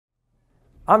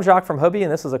I'm Jacques from Hobie,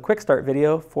 and this is a quick start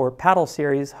video for paddle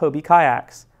series Hobie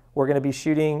kayaks. We're going to be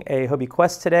shooting a Hobie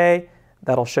Quest today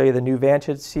that'll show you the new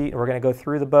Vantage Seat, and we're going to go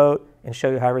through the boat and show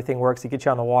you how everything works to get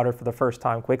you on the water for the first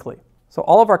time quickly. So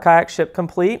all of our kayaks ship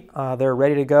complete. They're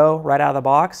ready to go right out of the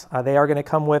box. They are going to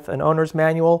come with an owner's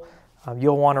manual.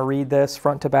 You'll want to read this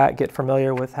front to back, get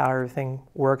familiar with how everything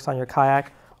works on your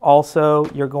kayak. Also,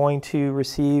 you're going to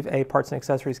receive a parts and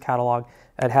accessories catalog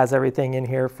that has everything in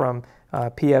here from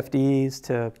PFDs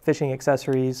to fishing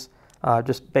accessories,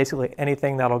 just basically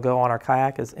anything that'll go on our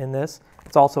kayak is in this.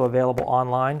 It's also available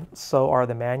online, so are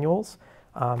the manuals.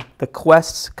 The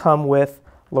Quests come with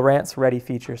Lowrance Ready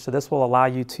features, so this will allow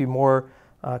you to more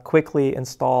quickly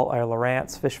install our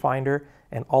Lowrance fish finder,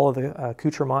 and all of the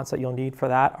accoutrements that you'll need for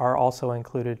that are also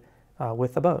included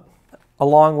with the boat.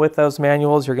 Along with those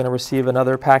manuals, you're going to receive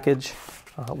another package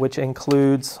which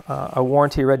includes a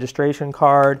warranty registration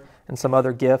card and some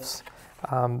other gifts.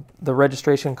 The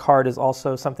registration card is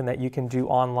also something that you can do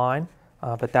online,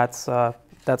 but that's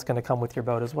going to come with your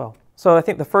boat as well. So I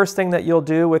think the first thing that you'll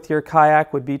do with your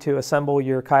kayak would be to assemble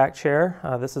your kayak chair.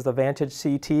 This is the Vantage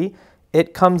CT.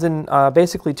 It comes in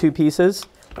basically two pieces.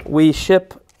 We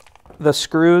ship the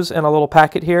screws in a little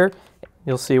packet here.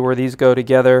 You'll see where these go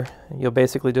together. You'll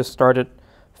basically just start it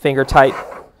finger tight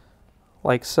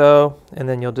like so, and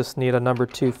then you'll just need a number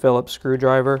 2 Phillips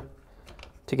screwdriver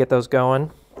to get those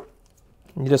going.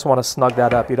 You just want to snug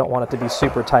that up. You don't want it to be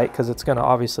super tight because it's going to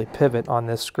obviously pivot on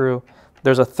this screw.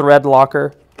 There's a thread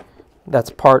locker that's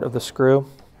part of the screw.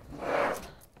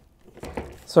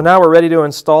 So now we're ready to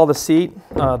install the seat.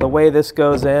 The way this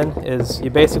goes in is you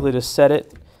basically just set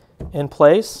it in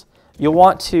place. You'll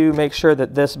want to make sure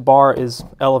that this bar is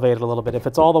elevated a little bit. If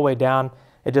it's all the way down,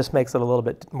 it just makes it a little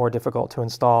bit more difficult to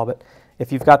install. But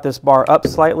if you've got this bar up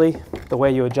slightly, the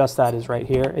way you adjust that is right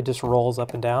here. It just rolls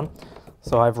up and down.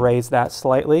 So I've raised that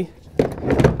slightly.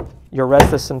 You'll rest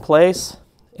this in place,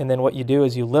 and then what you do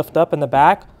is you lift up in the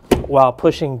back while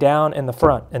pushing down in the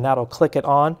front, and that'll click it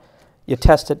on. You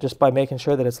test it just by making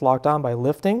sure that it's locked on by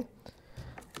lifting.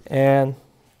 And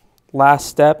last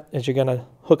step is you're going to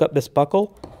hook up this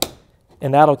buckle,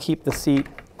 and that'll keep the seat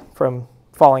from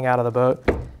falling out of the boat.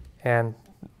 And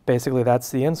basically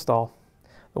that's the install.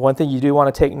 The one thing you do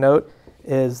want to take note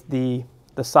is the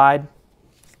side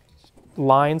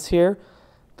lines here.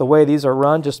 The way these are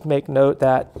run, just make note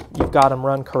that you've got them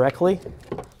run correctly.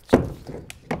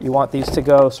 You want these to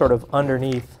go sort of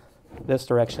underneath this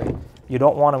direction. You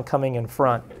don't want them coming in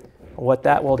front. What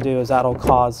that will do is that'll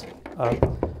cause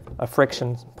a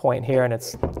friction point here, and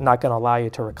it's not going to allow you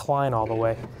to recline all the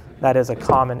way. That is a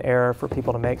common error for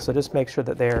people to make, so just make sure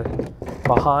that they're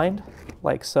behind,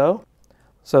 like so.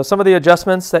 So some of the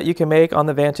adjustments that you can make on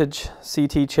the Vantage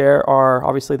CT chair are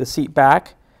obviously the seat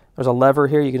back. There's a lever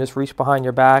here. You can just reach behind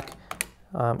your back.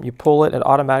 You pull it, it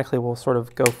automatically will sort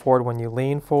of go forward when you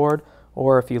lean forward,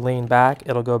 or if you lean back,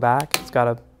 it'll go back. It's got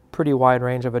a pretty wide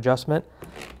range of adjustment.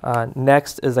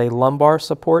 Next is a lumbar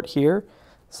support here.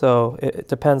 So it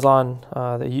depends on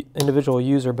the individual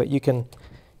user, but you can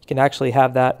actually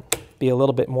have that be a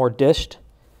little bit more dished.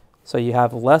 So you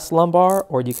have less lumbar,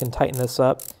 or you can tighten this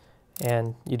up,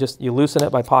 and you loosen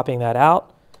it by popping that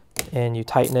out, and you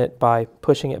tighten it by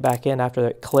pushing it back in after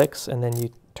it clicks, and then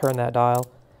you turn that dial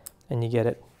and you get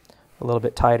it a little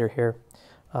bit tighter here.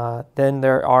 Then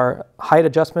there are height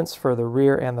adjustments for the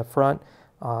rear and the front.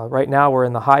 Right now we're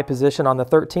in the high position. On the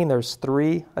 13 there's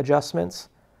 3 adjustments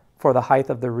for the height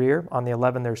of the rear. On the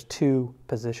 11 there's 2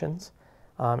 positions.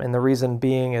 And the reason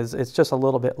being is it's just a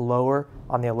little bit lower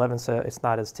on the 11, so it's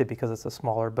not as tippy because it's a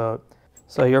smaller boat.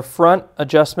 So your front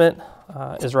adjustment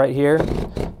is right here.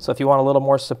 So if you want a little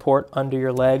more support under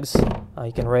your legs,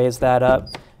 you can raise that up.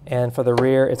 And for the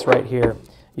rear, it's right here.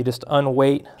 You just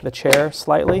unweight the chair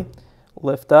slightly,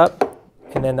 lift up,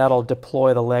 and then that'll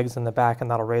deploy the legs in the back, and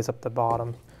that'll raise up the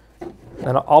bottom.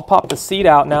 And I'll pop the seat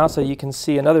out now so you can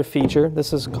see another feature.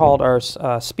 This is called our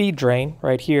speed drain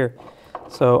right here.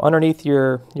 So underneath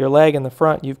your leg in the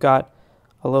front, you've got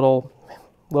a little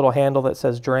handle that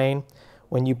says drain.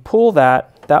 When you pull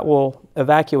that, that will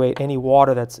evacuate any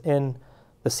water that's in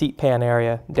the seat pan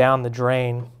area down the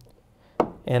drain.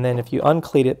 And then if you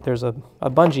uncleat it, there's a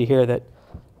bungee here that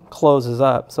closes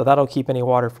up, so that'll keep any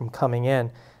water from coming in.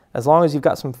 As long as you've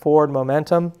got some forward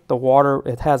momentum, the water,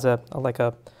 it has a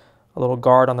little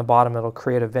guard on the bottom. It'll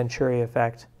create a Venturi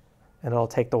effect, and it'll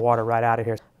take the water right out of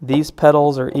here. These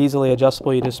pedals are easily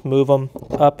adjustable. You just move them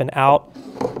up and out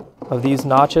of these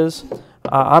notches.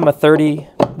 I'm a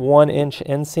 31-inch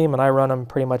inseam, and I run them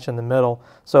pretty much in the middle.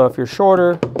 So if you're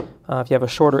shorter, if you have a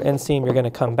shorter inseam, you're going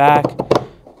to come back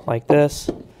like this.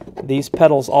 These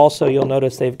pedals also, you'll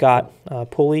notice they've got a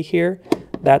pulley here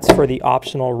that's for the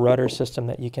optional rudder system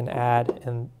that you can add,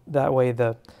 and that way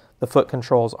the foot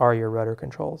controls are your rudder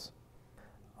controls.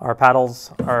 Our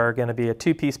paddles are going to be a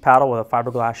two-piece paddle with a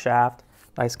fiberglass shaft,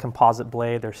 nice composite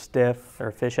blade. They're stiff, they're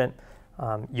efficient.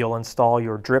 You'll install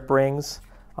your drip rings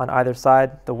on either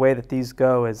side. The way that these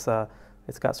go is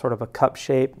it's got sort of a cup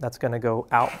shape that's going to go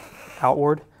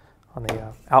outward on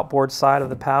the outboard side of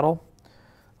the paddle.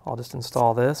 I'll just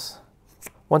install this.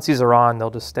 Once these are on,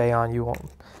 they'll just stay on. You won't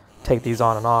take these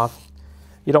on and off.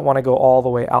 You don't want to go all the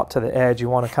way out to the edge. You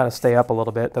want to kind of stay up a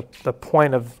little bit. The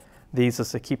point of these is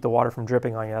to keep the water from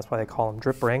dripping on you. That's why they call them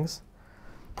drip rings.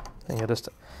 And you'll just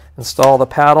install the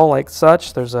paddle like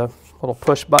such. There's a little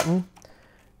push button,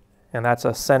 and that's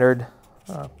a centered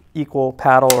equal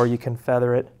paddle, or you can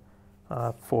feather it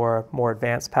for more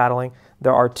advanced paddling.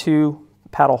 There are two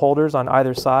paddle holders on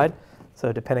either side,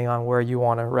 so depending on where you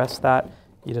want to rest that,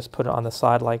 you just put it on the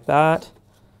side like that,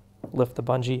 lift the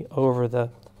bungee over the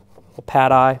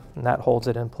pad eye, and that holds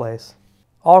it in place.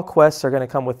 All Quests are going to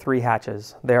come with 3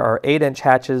 hatches. There are 8-inch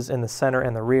hatches in the center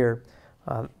and the rear.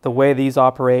 The way these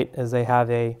operate is they have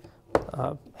a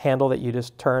handle that you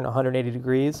just turn 180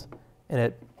 degrees, and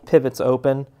it pivots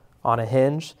open on a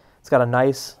hinge. It's got a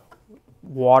nice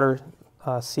water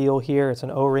seal here. It's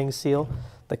an O-ring seal.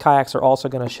 The kayaks are also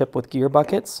going to ship with gear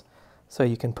buckets, so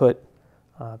you can put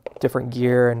different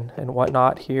gear and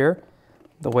whatnot here.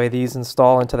 The way these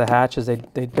install into the hatch is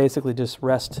they basically just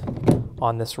rest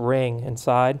on this ring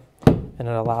inside, and it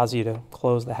allows you to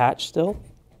close the hatch still.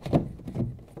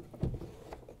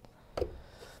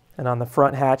 And on the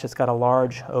front hatch, it's got a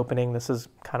large opening. This is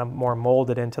kind of more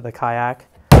molded into the kayak.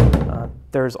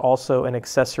 There's also an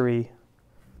accessory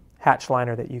hatch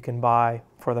liner that you can buy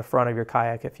for the front of your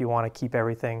kayak if you want to keep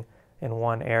everything in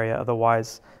one area.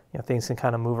 Otherwise, things can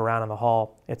kind of move around in the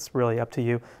hull. It's really up to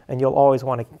you. And you'll always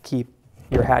want to keep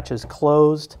your hatches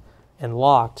closed and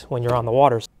locked when you're on the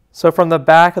water. So from the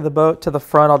back of the boat to the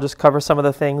front, I'll just cover some of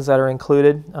the things that are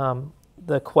included.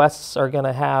 The Quests are going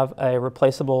to have a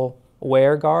replaceable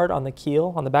wear guard on the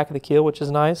keel, on the back of the keel, which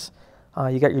is nice.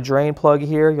 You got your drain plug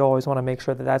here. You always want to make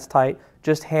sure that that's tight,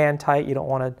 just hand tight. You don't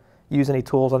want to use any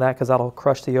tools on that because that'll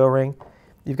crush the O-ring.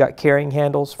 You've got carrying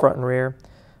handles front and rear.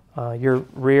 Your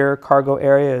rear cargo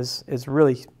area is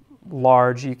really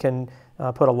large. You can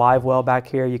put a live well back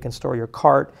here. You can store your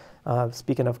cart.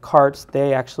 Speaking of carts,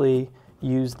 they actually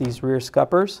use these rear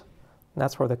scuppers, and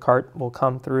that's where the cart will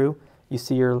come through. You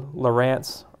see your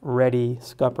Lowrance ready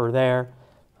scupper there.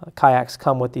 Kayaks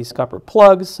come with these scupper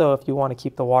plugs, so if you want to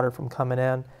keep the water from coming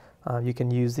in, you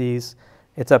can use these.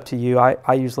 It's up to you.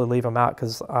 I usually leave them out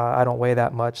because I don't weigh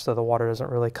that much, so the water doesn't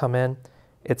really come in.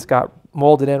 It's got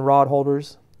molded in rod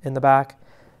holders in the back.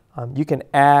 You can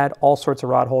add all sorts of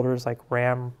rod holders like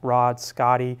Ram Rod,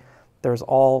 Scotty. There's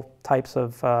all types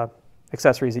of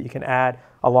accessories that you can add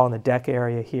along the deck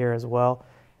area here as well,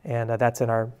 and that's in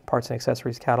our parts and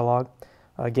accessories catalog.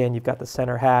 Again, you've got the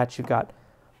center hatch, you've got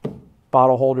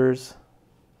bottle holders,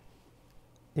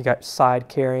 you got side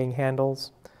carrying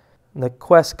handles. And the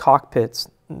Quest cockpit's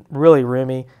really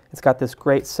roomy. It's got this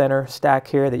great center stack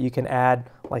here that you can add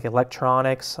like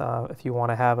electronics. If you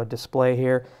want to have a display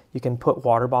here, you can put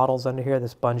water bottles under here.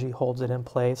 This bungee holds it in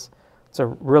place. It's a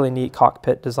really neat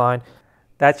cockpit design.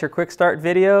 That's your quick start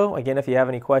video. Again, if you have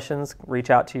any questions, reach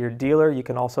out to your dealer. You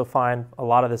can also find a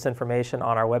lot of this information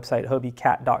on our website,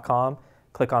 hobiecat.com.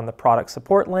 Click on the product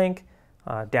support link,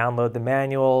 download the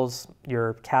manuals,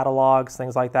 your catalogs,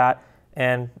 things like that.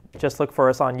 And just look for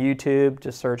us on YouTube.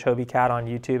 Just search Hobie Cat on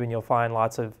YouTube and you'll find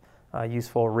lots of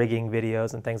useful rigging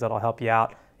videos and things that'll help you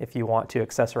out if you want to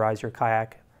accessorize your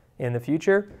kayak in the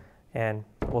future. And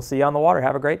we'll see you on the water.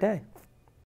 Have a great day.